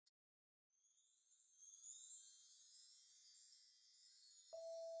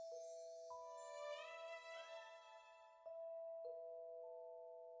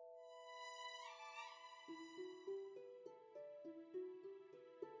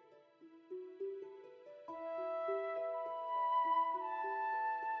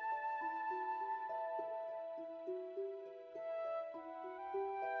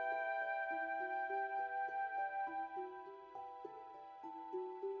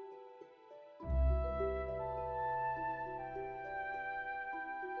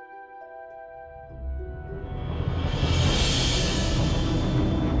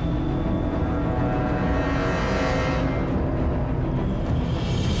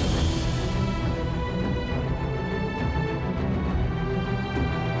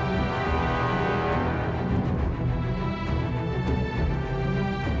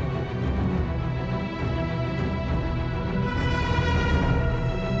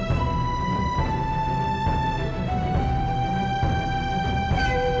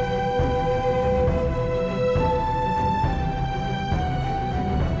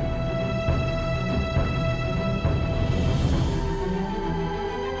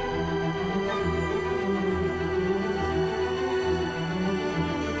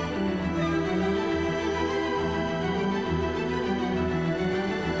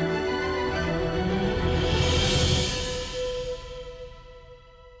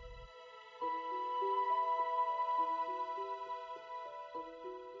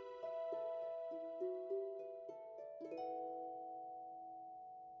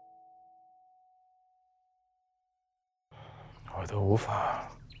我都无法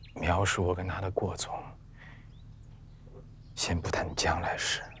描述我跟他的过从。先不谈将来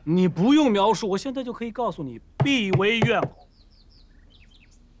事，你不用描述，我现在就可以告诉你，必为怨偶。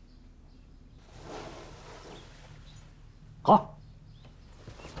好。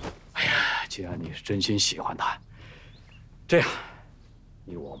哎呀，既然你是真心喜欢他，这样，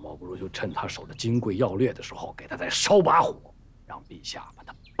你我莫不如就趁他守着金贵要掠的时候，给他再烧把火，让陛下把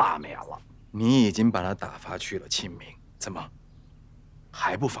他罢免了。你已经把他打发去了清明，怎么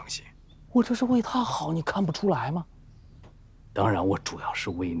还不放心？我这是为他好，你看不出来吗？当然，我主要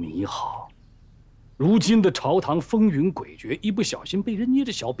是为你好。如今的朝堂风云诡谲，一不小心被人捏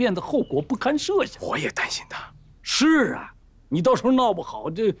着小辫子，后果不堪设想。我也担心他。是啊，你到时候闹不好，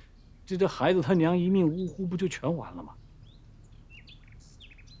这孩子他娘一命呜呼，不就全完了吗？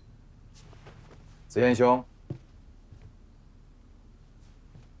子燕兄，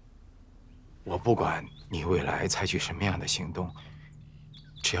我不管你未来采取什么样的行动，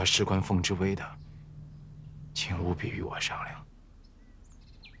只要事关凤知微的，请务必与我商量，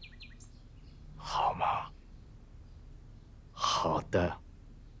好吗？好的，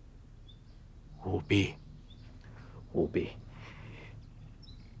务必，务必。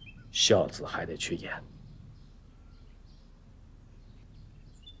孝子还得去演。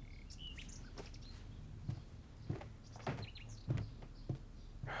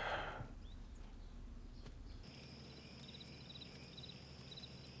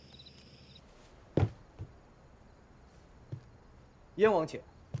燕王请。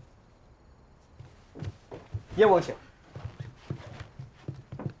燕王请。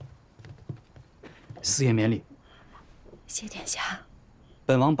四爷免礼。谢殿下。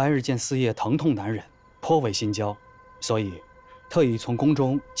本王白日见四爷疼痛难忍，颇为心焦，所以特意从宫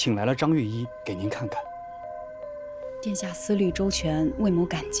中请来了张御医给您看看。殿下思虑周全，魏某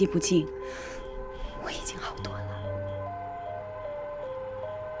感激不尽。我已经好多了。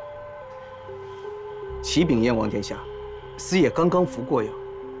启禀燕王殿下，四爷刚刚服过药，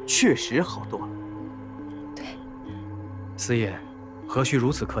确实好多了。对，四爷何须如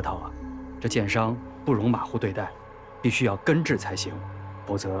此客套啊？这剑伤不容马虎对待，必须要根治才行。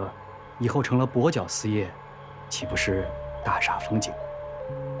否则，以后成了跛脚四爷，岂不是大煞风景？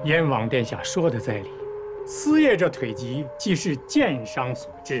燕王殿下说的在理，四爷这腿疾既是剑伤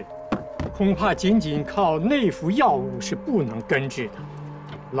所致，恐怕仅仅靠内服药物是不能根治的。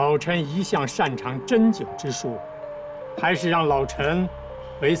老臣一向擅长针灸之术，还是让老臣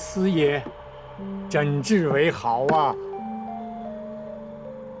为四爷诊治为好啊。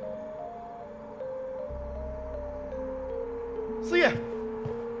四爷，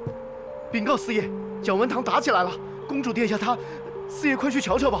禀告四爷，蒋文堂打起来了，公主殿下她，四爷快去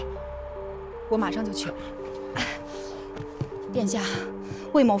瞧瞧吧。我马上就去。殿下，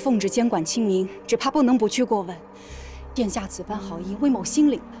魏某奉旨监管清明，只怕不能不去过问。殿下此番好意，魏某心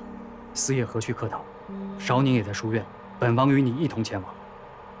领了。四爷何须客套，少宁也在书院，本王与你一同前往。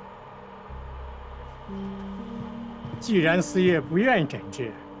既然四爷不愿意诊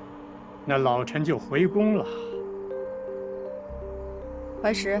治，那老臣就回宫了。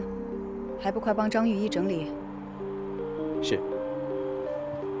怀石，还不快帮张御医整理？是。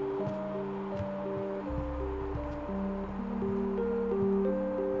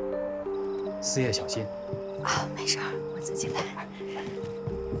四爷小心。啊，没事儿，我自己来。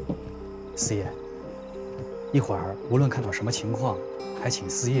四爷，一会儿无论看到什么情况，还请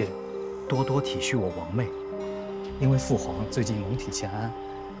四爷多多体恤我王妹，因为父皇最近龙体欠安，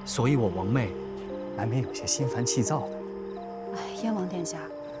所以我王妹难免有些心烦气躁的。燕王殿下，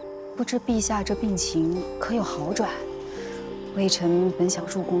不知陛下这病情可有好转？微臣本想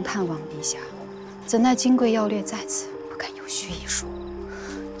入宫探望陛下，怎奈金贵要掠在此，不敢有虚一说。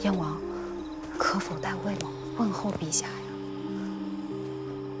燕王，可否代魏某问候陛下呀？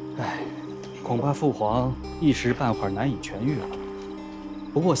唉，恐怕父皇一时半会儿难以痊愈了。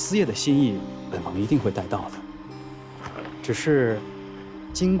不过四爷的心意，本王一定会带到的。只是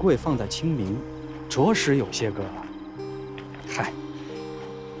金贵放在清明，着实有些个……嗨，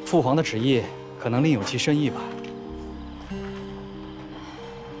父皇的旨意可能另有其深意吧。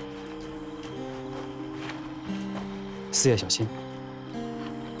四爷小心。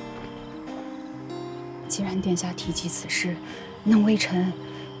既然殿下提及此事，那微臣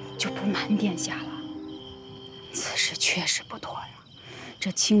就不瞒殿下了。此事确实不妥呀。这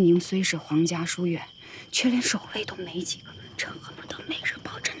清明虽是皇家书院，却连守卫都没几个，朕恨不得每日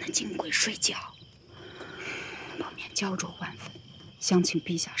抱着那金贵睡觉，不免焦灼万分，想请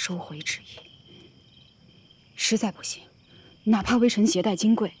陛下收回旨意。实在不行，哪怕微臣携带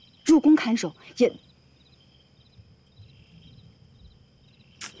金贵入宫看守，也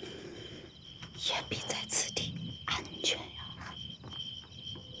比在此地安全呀。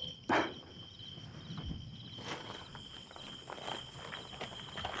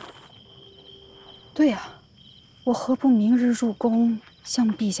对呀，我何不明日入宫，向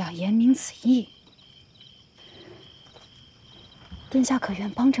陛下言明此意？殿下可愿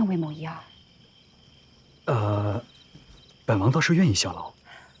帮朕为某一二？本王倒是愿意效劳，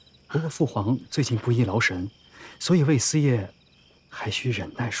不过父皇最近不宜劳神，所以魏司爷还需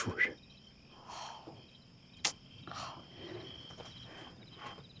忍耐数日。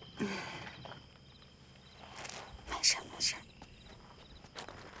没事没事。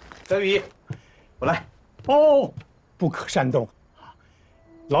张雨衣，我来。哦，不可煽动。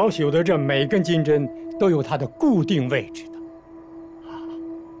老朽的这每根金针都有它的固定位置的。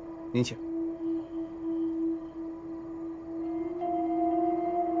您请。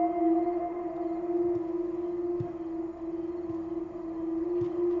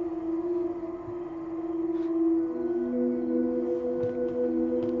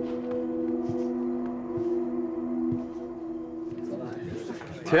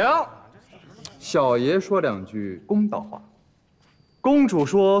停！小爷说两句公道话。公主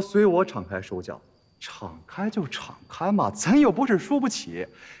说随我敞开手脚，敞开就敞开嘛，咱又不是输不起。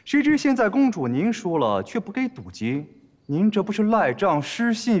谁知现在公主您输了，却不给赌金，您这不是赖账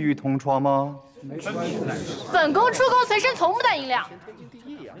失信于同窗吗？本宫出宫随身从不带银两。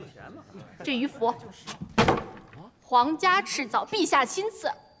这鱼符，皇家敕造，陛下亲赐，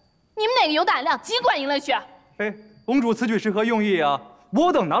你们哪个有胆量，尽管赢了去。哎，公主此举是何用意啊？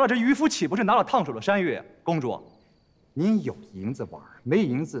我等拿了这渔夫，岂不是拿了烫手的山芋？公主，您有银子玩，没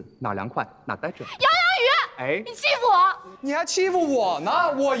银子拿2块，拿在这。杨洋宇，哎，你欺负我！你还欺负我呢？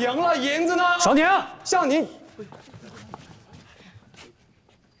我赢了，银子呢？少宁，像您，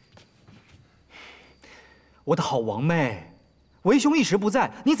我的好王妹，为兄一时不在，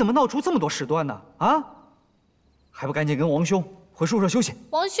你怎么闹出这么多事端呢？啊，还不赶紧跟王兄回宿舍休息？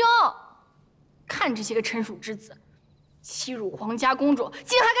王兄，看这些个臣属之子，欺辱皇家公主，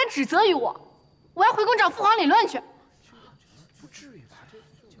竟还敢指责于我！我要回宫找父皇理论去。不至于吧？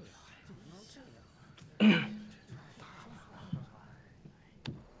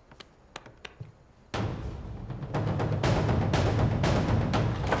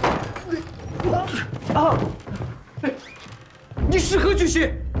啊！你是何居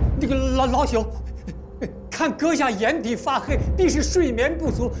心？那个老朽，看阁下眼底发黑，必是睡眠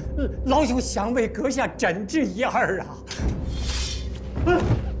不足。老朽想为阁下诊治一二啊。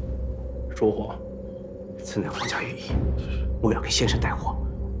说谎，此乃皇家御医，莫要给先生带货。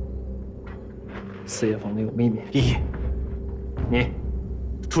四爷房内有秘密。依依，你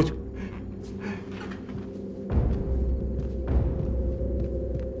出去。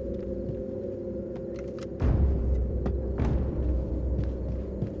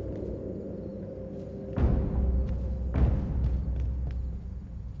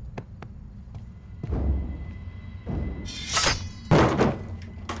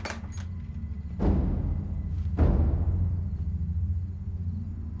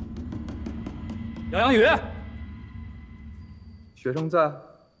姚阳宇，学生在。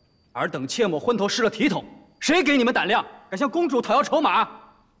尔等切莫昏头失了体统！谁给你们胆量，敢向公主讨要筹码？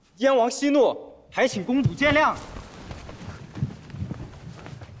燕王息怒，还请公主见谅。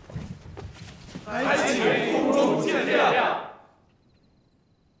还请公主见谅。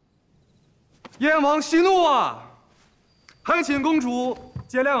燕王息怒啊！还请公主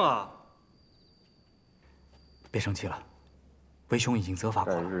见谅啊！别生气了，为兄已经责罚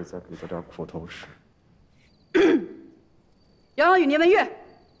过了。改日再给他点苦头吃。姚阳宇、聂文月，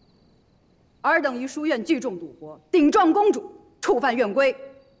尔等于书院聚众赌博，顶撞公主，触犯院规，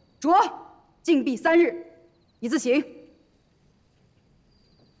着禁闭3日，以自刑。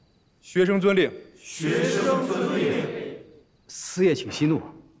学生遵令。学生遵令。司爷请息怒，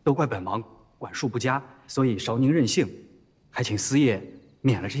都怪本王管束不佳，所以少宁任性，还请司爷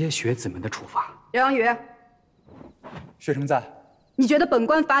免了这些学子们的处罚。姚阳宇，学生在。你觉得本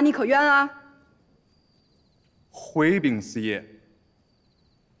官罚你可冤啊？回禀司爷，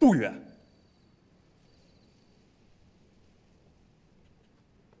不冤。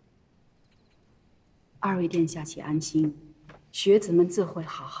2位殿下且安心，学子们自会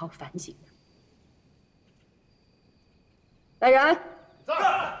好好反省的。来人，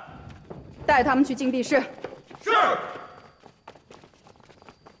在，带他们去禁闭室。是。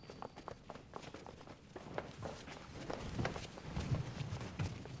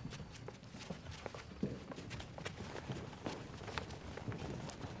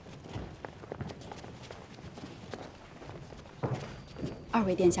2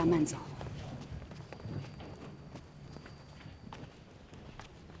位殿下慢走。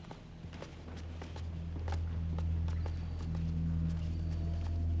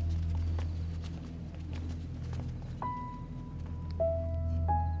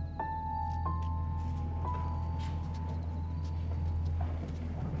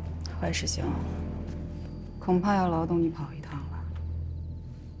坏师兄，恐怕要劳动你跑一趟了。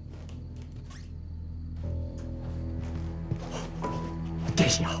殿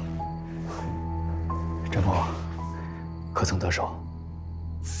下，这不，可曾得手？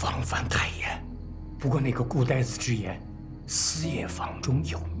防范太严，不过那个顾呆子直言，司业房中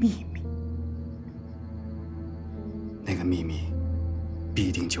有秘密。那个秘密，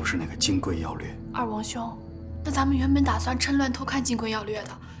必定就是那个金匮要略。二王兄，那咱们原本打算趁乱偷看金匮要略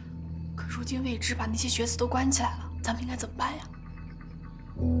的，可如今未知把那些学子都关起来了，咱们应该怎么办呀？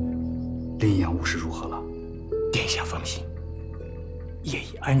另一样物事如何了？殿下放心，业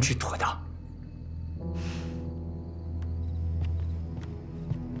已安置妥当。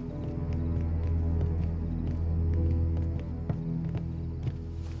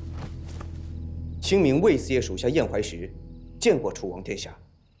清明魏四爷属下燕怀石，见过楚王殿下。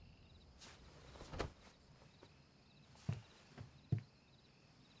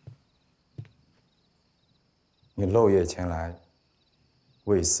你漏夜前来，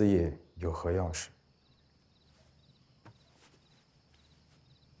魏四爷有何要事？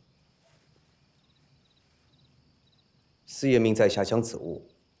四爷命在下将此物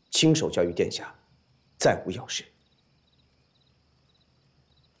亲手交于殿下，再无要事。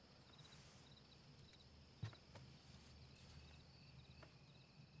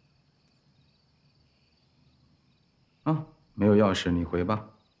啊，没有要事，你回吧。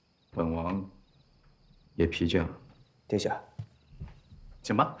本王也疲倦了。殿下，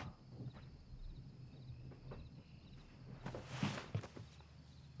请吧。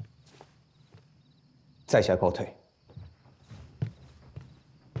在下告退。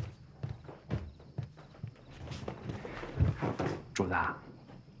主子，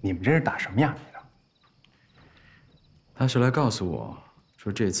你们这是打什么哑谜呢？他是来告诉我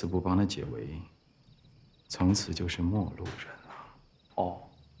说，这次不帮他解围，从此就是陌路人了。哦，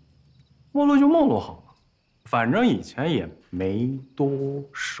陌路就陌路好了，反正以前也没多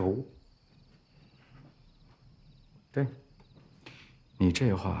熟。对，你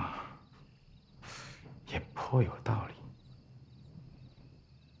这话也颇有道理。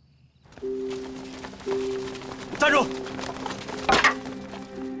站住！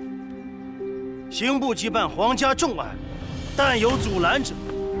刑部即办皇家重案，但有阻拦者，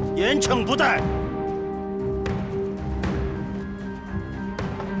严惩不贷。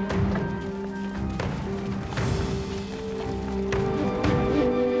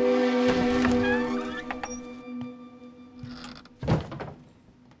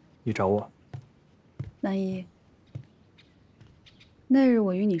你找我？南一，那日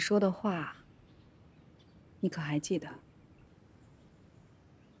我与你说的话，你可还记得？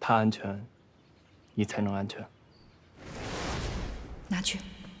他安全，你才能安全。拿去，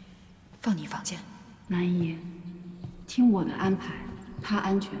放你房间。南一，听我的安排，他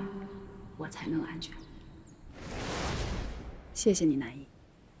安全，我才能安全。谢谢你，南一。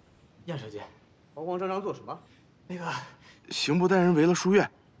燕小姐，慌慌张张做什么？那个刑部带人围了书院，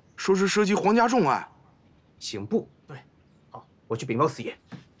说是涉及皇家重案。刑部？对。好，我去禀报四爷。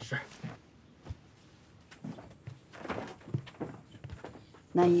是。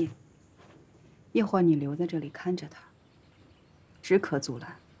南一，一会儿你留在这里看着他，只可阻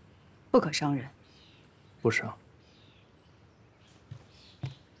拦，不可伤人。不伤。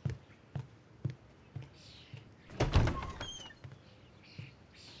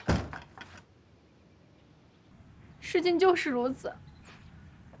事情就是如此，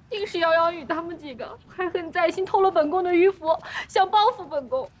定是姚瑶与他们几个怀恨在心，偷了本宫的鱼符，想报复本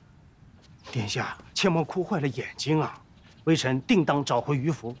宫。殿下，切莫哭坏了眼睛啊！微臣定当找回鱼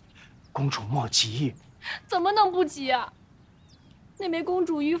符，公主莫急。怎么能不急啊？那枚公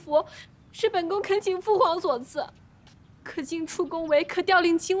主鱼符是本宫恳请父皇所赐，可进出宫闱，可调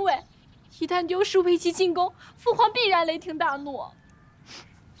令亲卫。一旦丢失，为其进宫，父皇必然雷霆大怒。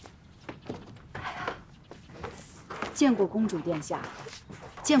见过公主殿下，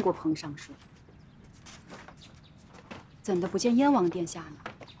见过彭尚书，怎的不见燕王殿下呢？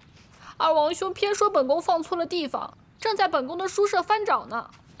二王兄偏说本宫放错了地方，正在本宫的书舍翻找呢。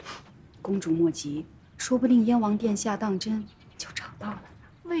公主莫急，说不定燕王殿下当真就找到了呢。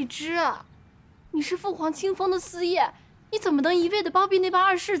未知啊，你是父皇亲封的司业，你怎么能一味的包庇那帮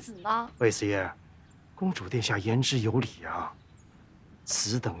二世子呢？魏四爷，公主殿下言之有理啊。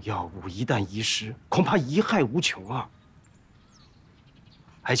此等药物一旦遗失，恐怕贻害无穷啊！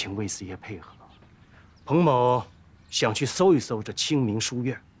还请魏四爷配合。彭某想去搜一搜这清明书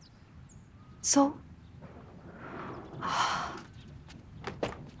院。搜？啊，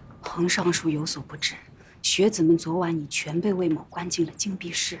彭尚书有所不知，学子们昨晚已全被魏某关进了禁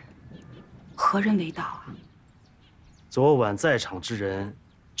闭室。何人为盗啊？昨晚在场之人，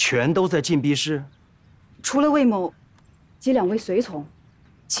全都在禁闭室。除了魏某及2位随从，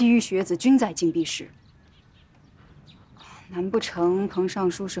其余学子均在禁闭室。难不成彭尚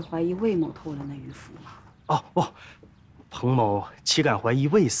书是怀疑魏某偷了那鱼符吗？哦不，彭某岂敢怀疑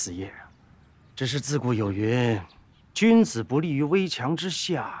魏四爷？只是自古有云，君子不立于危墙之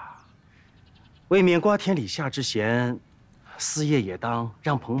下。为免刮天理下之嫌，四爷也当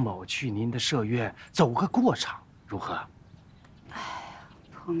让彭某去您的舍院走个过场，如何？哎呀，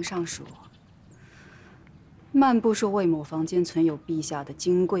彭尚书，漫步说魏某房间存有陛下的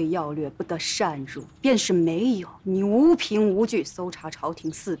金贵要略，不得擅入；便是没有，你无凭无据搜查朝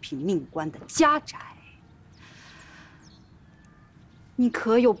廷4品命官的家宅，你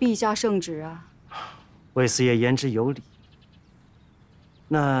可有陛下圣旨啊？魏四爷言之有理。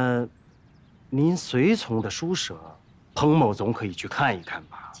那您随从的书舍，彭某总可以去看一看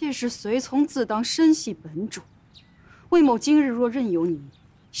吧？届时随从自当深系本主，魏某今日若任由你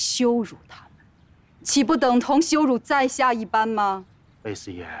羞辱他们，岂不等同羞辱在下一般吗？魏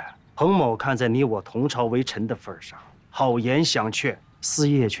四爷，彭某看在你我同朝为臣的份上，好言相劝，四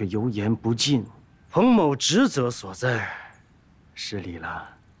爷却油盐不进，彭某职责所在，失礼了。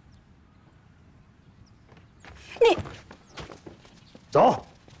你走。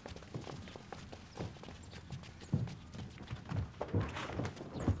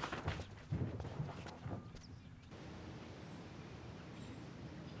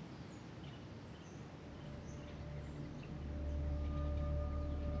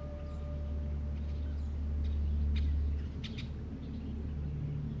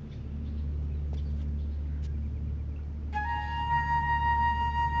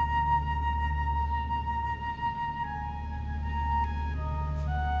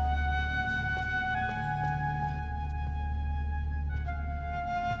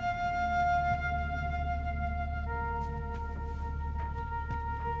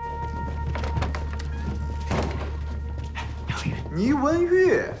倪文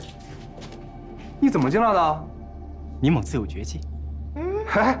月，你怎么进来的？倪某自有绝技。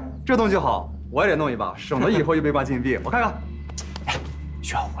嘿，这东西好，我也得弄一把，省得以后又被关禁闭。我看看。哎，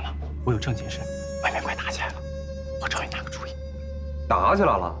需要胡了，我有正经事，外面快打起来了，我找你拿个主意。打起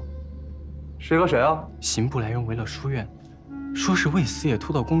来了？谁和谁啊？刑部来人围了书院，说是魏四爷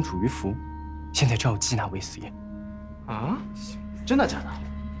偷到公主鱼符，现在正要缉拿魏四爷。啊？真的假的？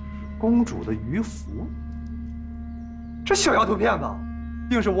公主的鱼符？这小丫头片子，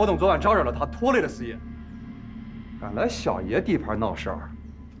定是我等昨晚招惹了她，拖累了四爷。敢来小爷地盘闹事儿，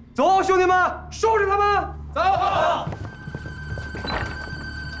走，兄弟们，收拾他们！走。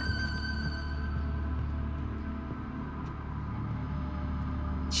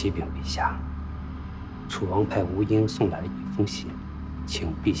启禀陛下，楚王派吴英送来了一封信，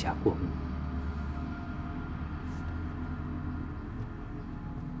请陛下过目。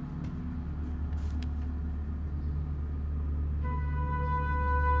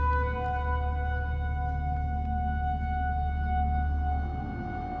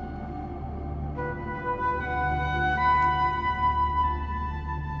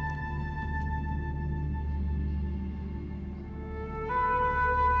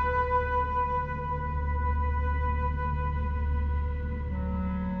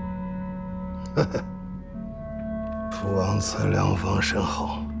楚王此良方甚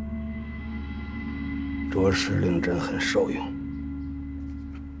好，着实令朕很受用。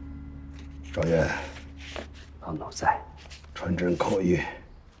赵渊，老奴在。传朕口谕：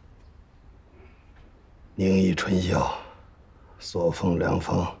宁邑春宵，所奉良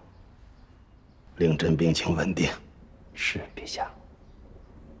方，令朕病情稳定。是陛下。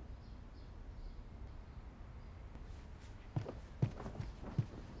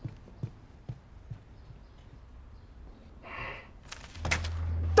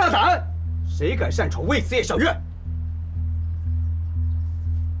大胆！谁敢擅闯魏四爷小院？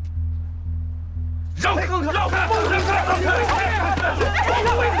让开！让开！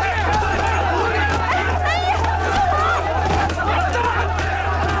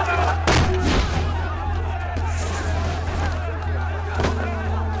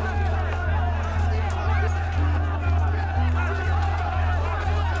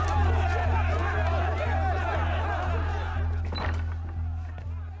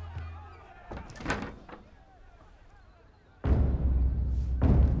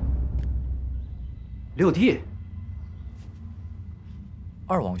六弟，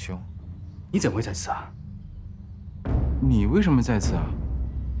二王兄，你怎会在此啊？你为什么在此啊？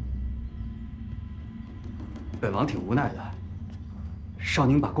本王挺无奈的，少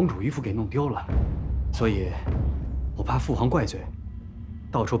宁把公主鱼符给弄丢了，所以我怕父皇怪罪，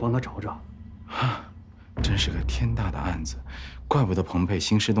到处帮他找找。真是个天大的案子，怪不得彭佩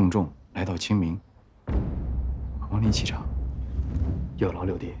兴师动众来到清明。王林启长，有劳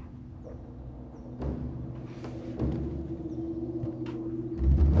六弟。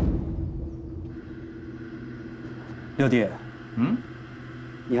六弟，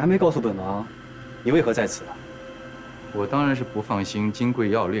你还没告诉本王，你为何在此？我当然是不放心金贵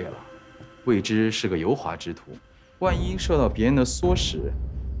要劣了，未知是个油滑之徒，万一受到别人的唆使，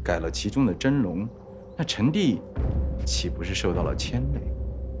改了其中的真龙，那臣弟岂不是受到了牵累？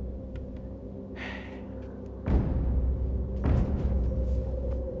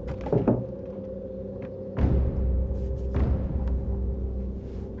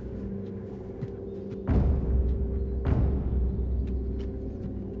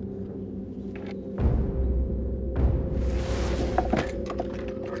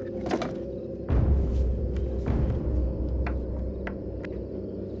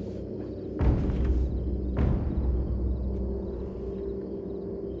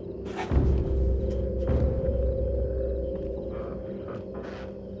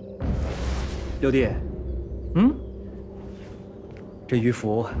六弟，这鱼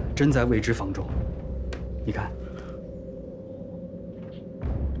符真在未知房中，你看，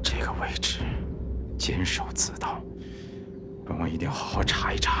这个位置监守自盗，本王一定要好好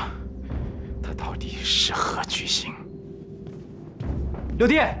查一查，他到底是何居心。六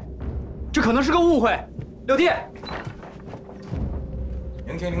弟，这可能是个误会。六弟，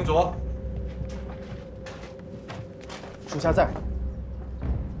明天领主，属下在。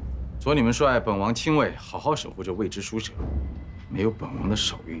左你们率本王亲卫好好守护这未知书舍，没有本王的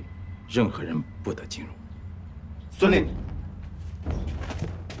手谕，任何人不得进入。遵令。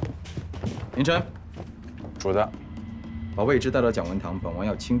凌晨，主的，把未知带到讲文堂，本王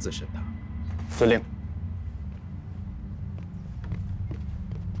要亲自审他。遵令。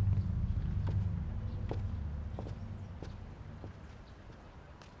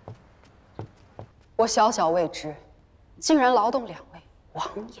我小小未知，竟然劳动2位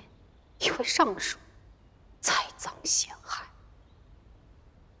王爷。一位尚书，栽赃陷害，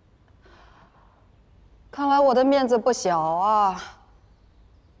看来我的面子不小啊！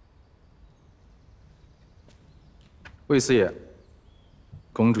魏四爷，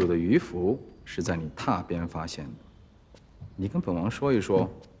公主的鱼符是在你榻边发现的，你跟本王说一说，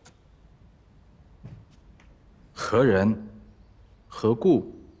何人、何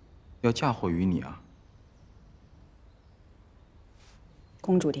故要嫁祸于你啊？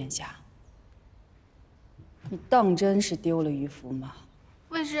公主殿下。你当真是丢了鱼符吗？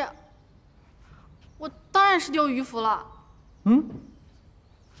魏师，我当然是丢鱼符了。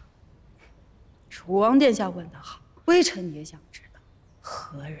楚王殿下问得好，微臣也想知道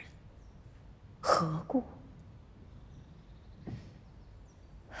何人、何故。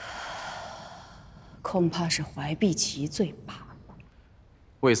恐怕是怀璧其罪罢了。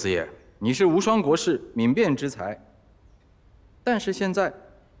魏四爷，你是无双国士，敏辩之才，但是现在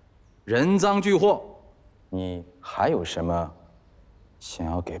人赃俱获。你还有什么想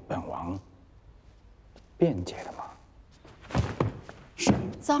要给本王辩解的吗？人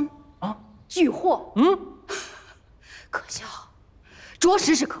赃啊，俱获，可笑，着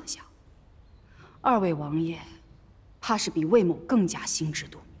实是可笑。2位王爷，怕是比魏某更加心知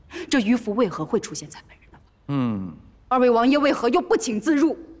肚明，这鱼符为何会出现在本人的房？2位王爷为何又不请自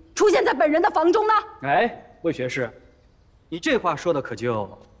入，出现在本人的房中呢？哎，魏学士，你这话说的可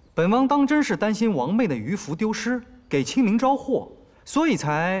就……本王当真是担心王妹的鱼符丢失，给清明招祸，所以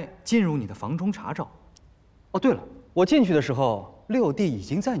才进入你的房中查找。哦，对了，我进去的时候，六弟已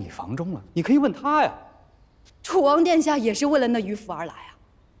经在你房中了，你可以问他呀。楚王殿下也是为了那鱼符而来啊。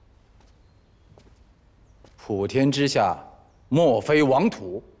普天之下，莫非王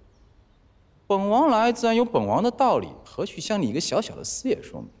土。本王来自然有本王的道理，何须向你一个小小的四爷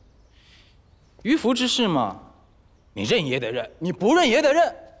说明？鱼符之事嘛，你认也得认，你不认也得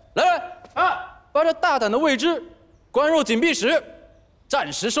认。来人，把这大胆的未知关入紧闭室，暂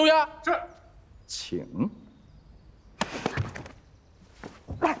时收押。是，请。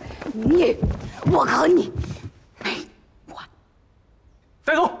我和你没完。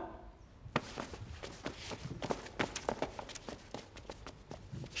带走。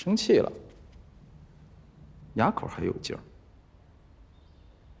生气了，哑口还有劲儿。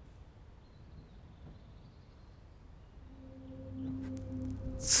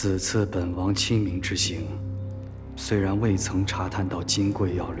此次本王亲明之行，虽然未曾查探到金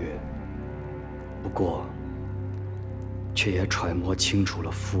贵要略，不过却也揣摩清楚了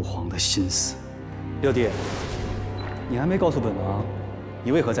父皇的心思。六弟，你还没告诉本王，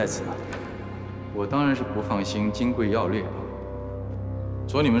你为何在此啊？我当然是不放心金贵要略了。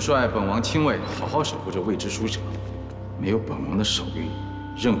左你们率本王亲卫好好守护着未知书者，没有本王的手谕，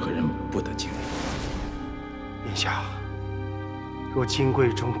任何人不得进来。殿下，若金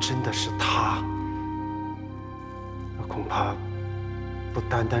贵中真的是他，那恐怕不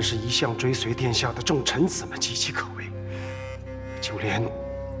单单是一向追随殿下的众臣子们岌岌可危，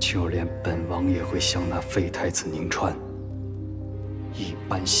就连本王也会像那废太子宁川一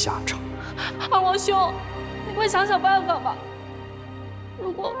般下场。二王兄，你快想想办法吧。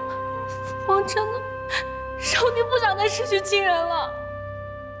如果父皇真的少年不想再失去亲人了。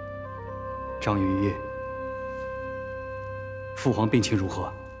张云逸，父皇病情如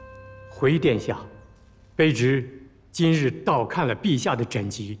何？回殿下，卑职今日倒看了陛下的诊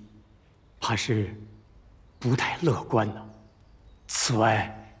疾，怕是不太乐观呢。此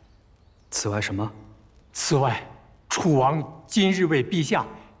外什么？此外，楚王今日为陛下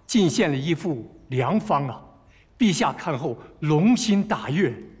进献了一副良方啊！陛下看后龙心大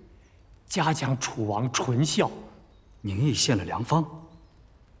悦，嘉奖楚王纯孝。宁毅献了良方，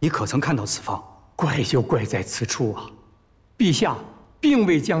你可曾看到此方？怪就怪在此处啊！陛下并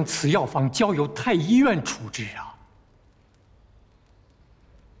未将此药方交由太医院处置啊。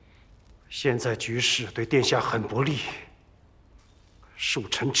现在局势对殿下很不利，恕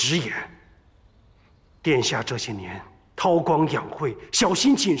臣直言，殿下这些年韬光养晦，小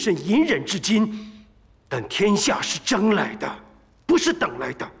心谨慎，隐忍至今，但天下是争来的，不是等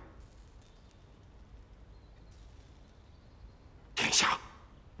来的。殿下，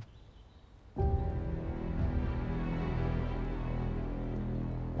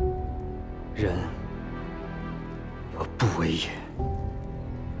人有不为也，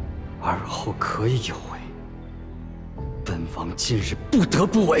而后可以有为。本王今日不得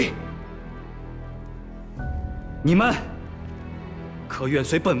不为。你们可愿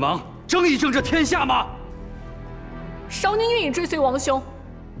随本王争一争这天下吗？少宁愿意追随王兄，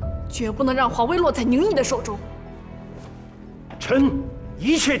绝不能让皇位落在宁毅的手中。臣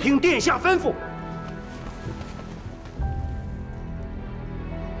一切听殿下吩咐。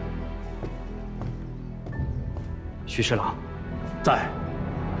徐侍郎，在。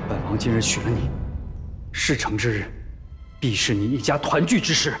本王今日许了你，事成之日，必是你一家团聚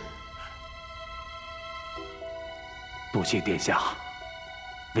之时。多谢殿下，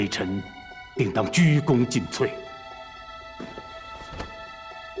微臣定当鞠躬尽瘁。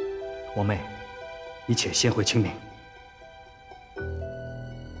王妹，你且先回清明，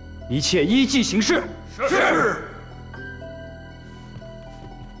一切依计行事。是。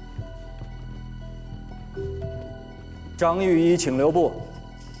张御医请留步。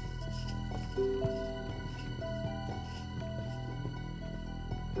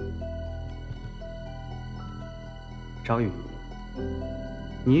张御医，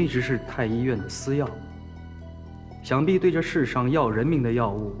你一直是太医院的司药，想必对这世上要人命的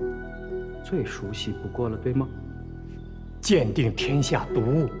药物最熟悉不过了，对吗？鉴定天下毒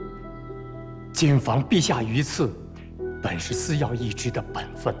物，谨防陛下于赐，本是司药一职的本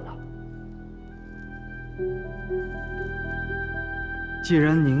分啊。既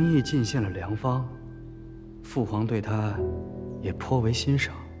然宁毅进献了良方，父皇对他也颇为欣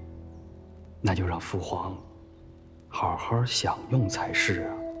赏，那就让父皇好好享用才是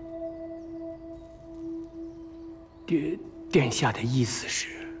啊。殿下的意思是？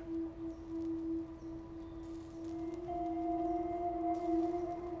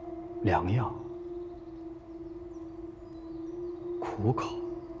良药，苦口。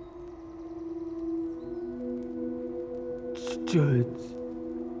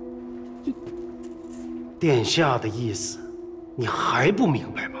殿下的意思，你还不明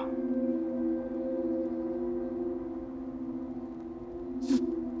白吗？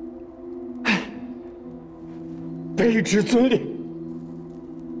卑职遵令。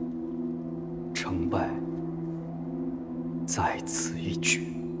成败在此一举。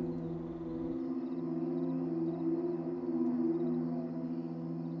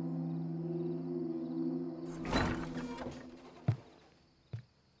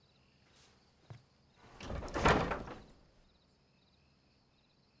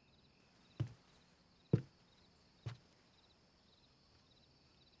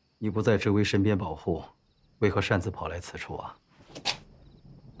你不在智威身边保护，为何擅自跑来此处啊？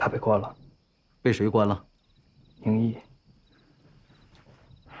他被关了。被谁关了？宁毅。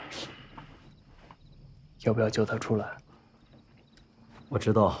要不要救他出来？我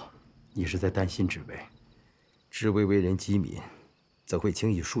知道你是在担心智威，智威为人机敏，怎会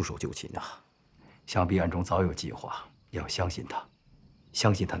轻易束手就擒啊？想必暗中早有计划，要相信他，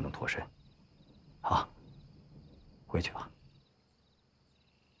相信他能脱身。好，回去吧。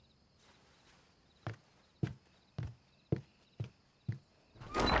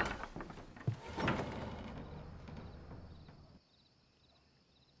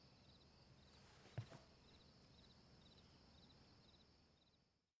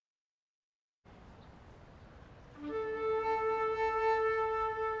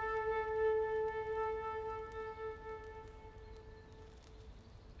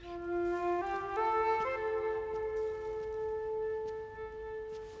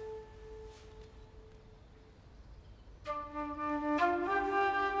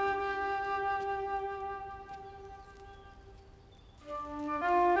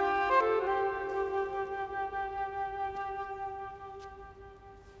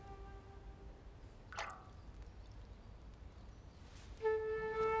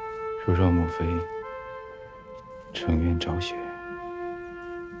如若莫非乘愿昭雪，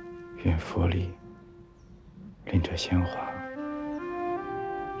愿佛力令这鲜花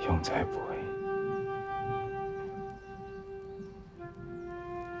永在不为。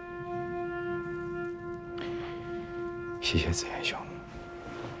谢谢子言兄。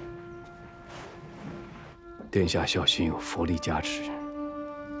殿下小心有佛力加持，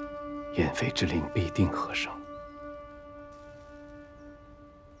燕妃之令必定合生。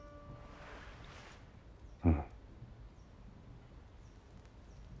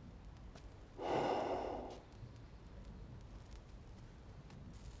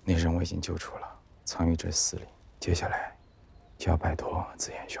那人我已经救出了，藏于这寺里。接下来就要拜托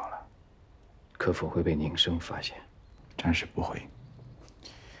子言兄了。可否会被宁生发现？暂时不会。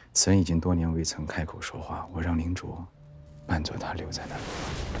此人已经多年未曾开口说话，我让凌卓扮作他留在那里。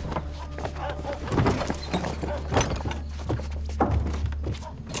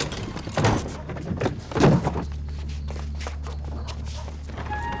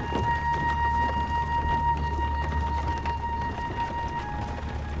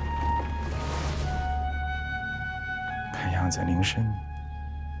看样子宁生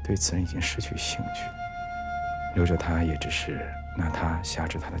对此人已经失去兴趣，留着他也只是拿他辖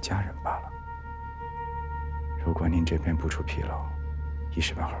制他的家人罢了。如果您这边不出纰漏，一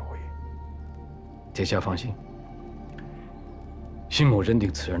时半会儿无语。殿下放心，辛某认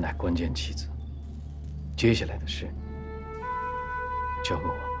定此人乃关键棋子，接下来的事交给我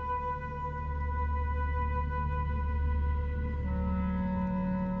吧。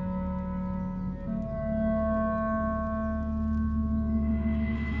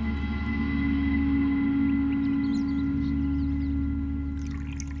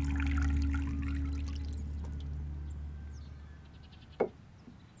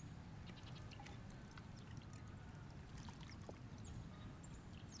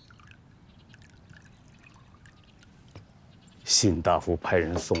辛大夫派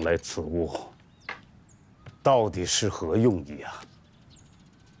人送来此物，到底是何用意啊？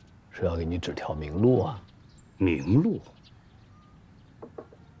是要给你指条明路啊！明路？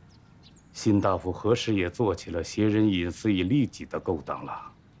辛大夫何时也做起了挟人隐私以利己的勾当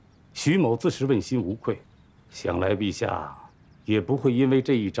了？徐某自是问心无愧，想来陛下也不会因为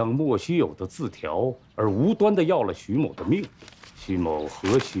这一张莫须有的字条而无端的要了徐某的命。徐某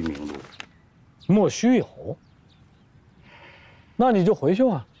何须明路？莫须有？那你就回去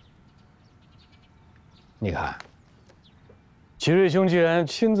啊！你看，祁瑞兄既然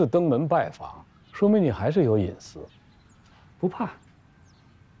亲自登门拜访，说明你还是有隐私，不怕。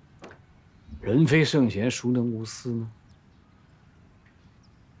人非圣贤，孰能无私呢？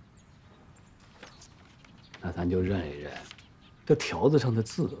那咱就认一认，这条子上的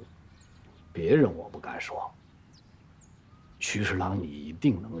字，别人我不敢说，徐侍郎你一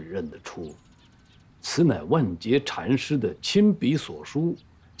定能认得出。此乃万劫禅师的亲笔所书，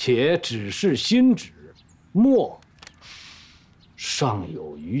且只是新纸，墨尚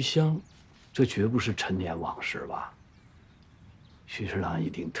有余香，这绝不是陈年往事吧？徐侍郎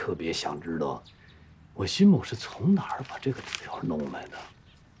一定特别想知道，我辛某是从哪儿把这个纸条弄来的。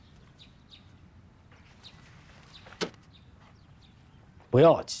不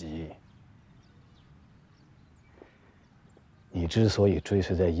要急，你之所以追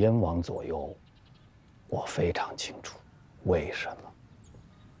随在燕王左右，我非常清楚，为什么？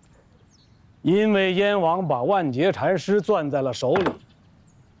因为燕王把万劫禅师攥在了手里，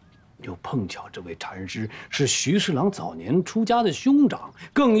又碰巧这位禅师是徐侍郎早年出家的兄长。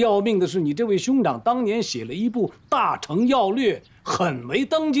更要命的是，你这位兄长当年写了一部《大成要略》，很为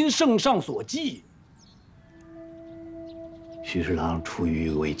当今圣上所忌。徐侍郎出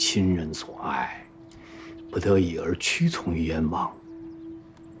于为亲人所爱，不得已而屈从于燕王，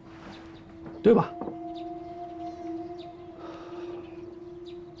对吧？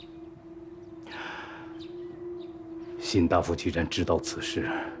辛大夫既然知道此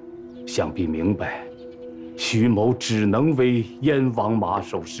事，想必明白，徐某只能为燕王马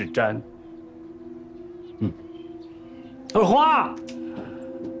首是瞻。二花，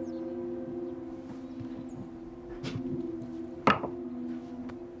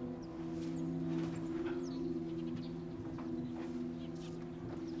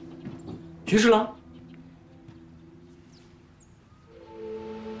徐侍郎。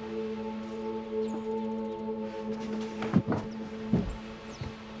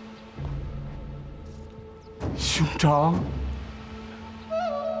兄长，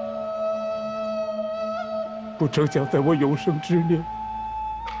不成想在我永生之年，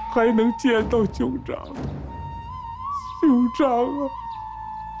还能见到兄长。兄长啊！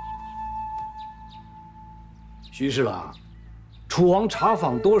徐侍郎，楚王查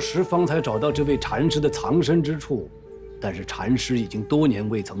访多时，方才找到这位禅师的藏身之处，但是禅师已经多年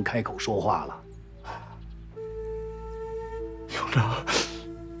未曾开口说话了。兄长，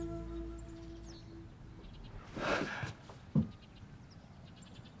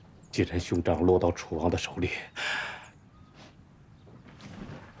既然兄长落到楚王的手里，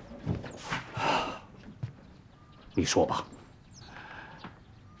你说吧，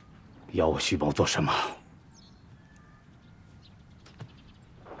要我徐某做什么？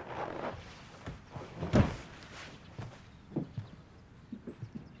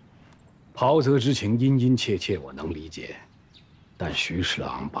袍泽之情殷殷切切，我能理解，但徐侍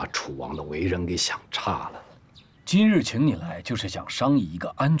郎把楚王的为人给想差了。今日请你来，就是想商议一个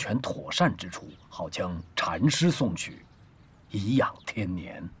安全妥善之处，好将禅师送去，颐养天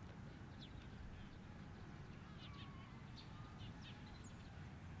年。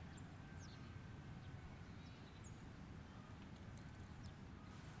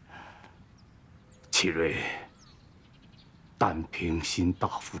启瑞，但凭新大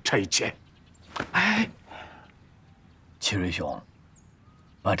夫差遣。哎，启瑞兄，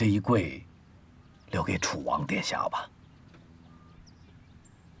把这一柜留给楚王殿下吧。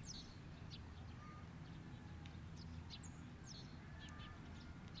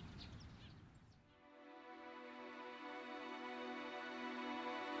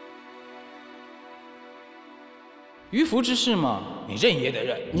迂腐之事嘛，你认也得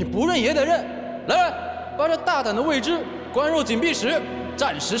认，你不认也得认。来，把这大胆的未知关入紧闭室，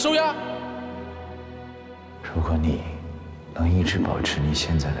暂时收押。如果你能一直保持你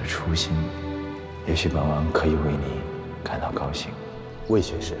现在的初心，也许本王可以为你感到高兴。魏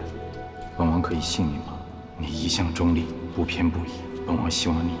学士，本王可以信你吗？你一向中立，不偏不倚。本王希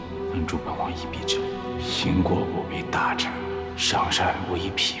望你能助本王一臂之力。行过不必大臣，上善不以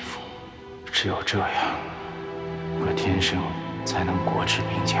匹夫。只有这样，我天生才能国持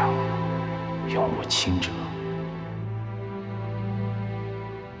兵强，永无侵折。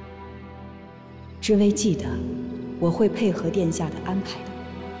知微记得，我会配合殿下的安排的。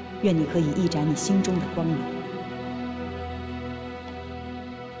愿你可以一展你心中的光明。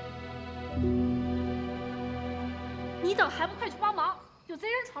你等还不快去帮忙！有贼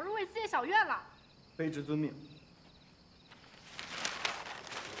人闯入魏四爷小院了。卑职遵命。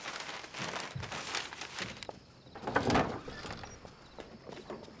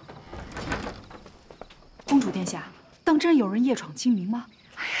公主殿下，当真有人夜闯清明吗？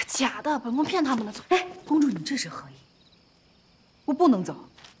哎呀，假的！本宫骗他们的。哎，公主，你这是何意？我不能走，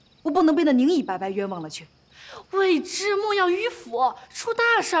我不能被那宁毅白白冤枉了去。未知莫要迂腐，出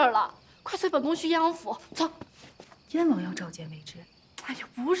大事了！快随本宫去燕王府，走。燕王要召见未知？哎呀，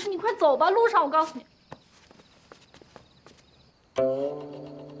不是，你快走吧，路上我告诉你。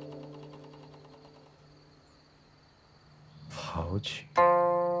好曲。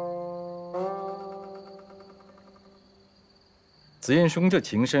子燕兄这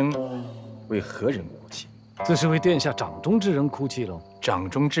琴声，为何人哭泣？自是为殿下掌中之人哭泣喽。掌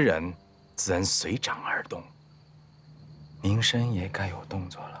中之人，自然随掌而动。明生也该有动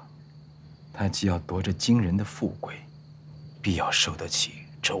作了。他既要夺这惊人的富贵，必要受得起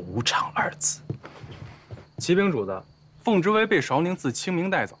这无常二字。启禀主子，凤知微被韶宁自清明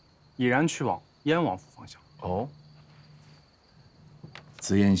带走，已然去往燕王府方向。哦，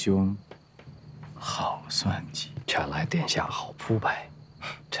子燕兄，好算计！看来殿下好铺排，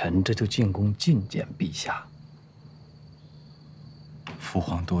臣这就进宫觐见陛下。父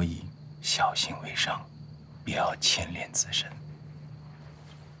皇多疑，小心为上，别要牵连自身。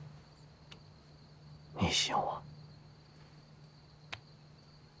你信我。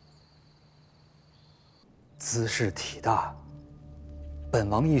兹事体大，本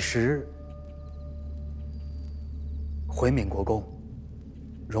王一时回闽国公，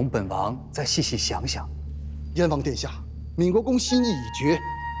容本王再细细想想。燕王殿下，闽国公心意已决，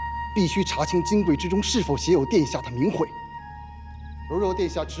必须查清金柜之中是否写有殿下的名讳。若殿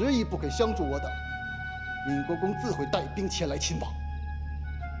下执意不肯相助我等，闽国公自会带兵前来擒王。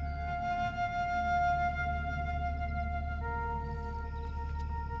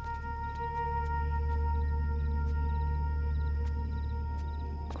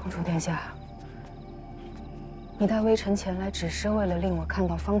公主殿下，你带微臣前来，只是为了令我看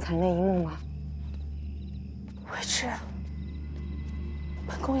到方才那一幕吗？未知，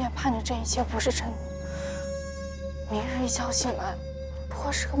本宫也盼着这一切不是真的。明日一觉醒来，不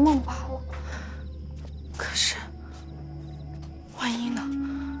过是个梦罢了。可是，万一呢？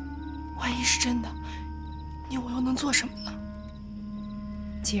万一是真的，你我又能做什么呢？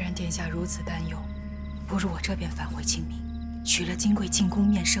既然殿下如此担忧，不如我这边返回清明，取了金柜进宫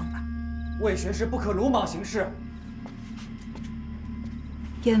面圣吧。魏学士不可鲁莽行事。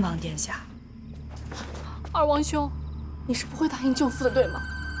燕王殿下，二王兄，你是不会答应救父的，对吗？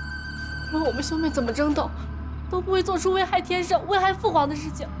无论我们兄妹怎么争斗，都不会做出危害天圣、危害父皇的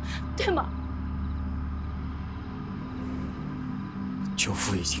事情，对吗？舅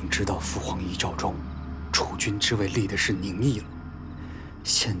父已经知道父皇遗诏中储君之位立的是宁毅了，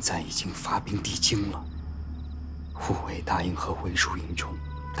现在已经发兵帝京了。护卫大营和卫戍营中，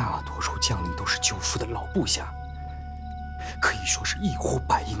大多数将领都是舅父的老部下，可以说是一呼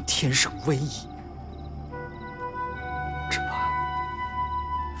百应，天圣威仪。只怕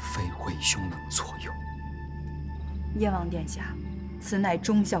非为兄能左右。燕王殿下，此乃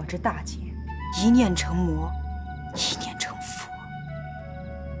忠孝之大节，一念成魔，一念成佛。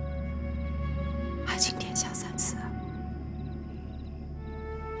还请殿下三思。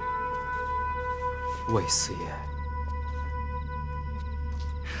魏四爷，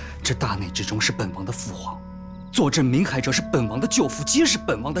这大内之中是本王的父皇，坐镇明海者是本王的舅父，皆是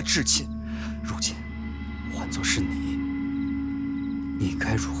本王的至亲。如今换作是你，你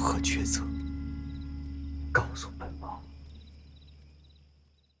该如何抉择？告诉本王。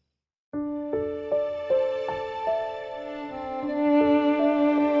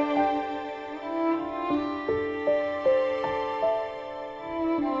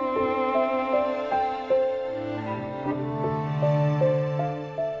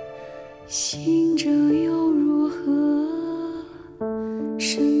行者又如何？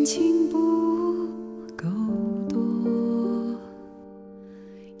深情不够多，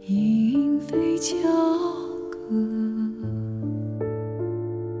莺飞翘歌，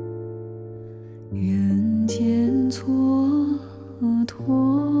人间蹉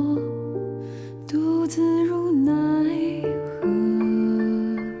跎。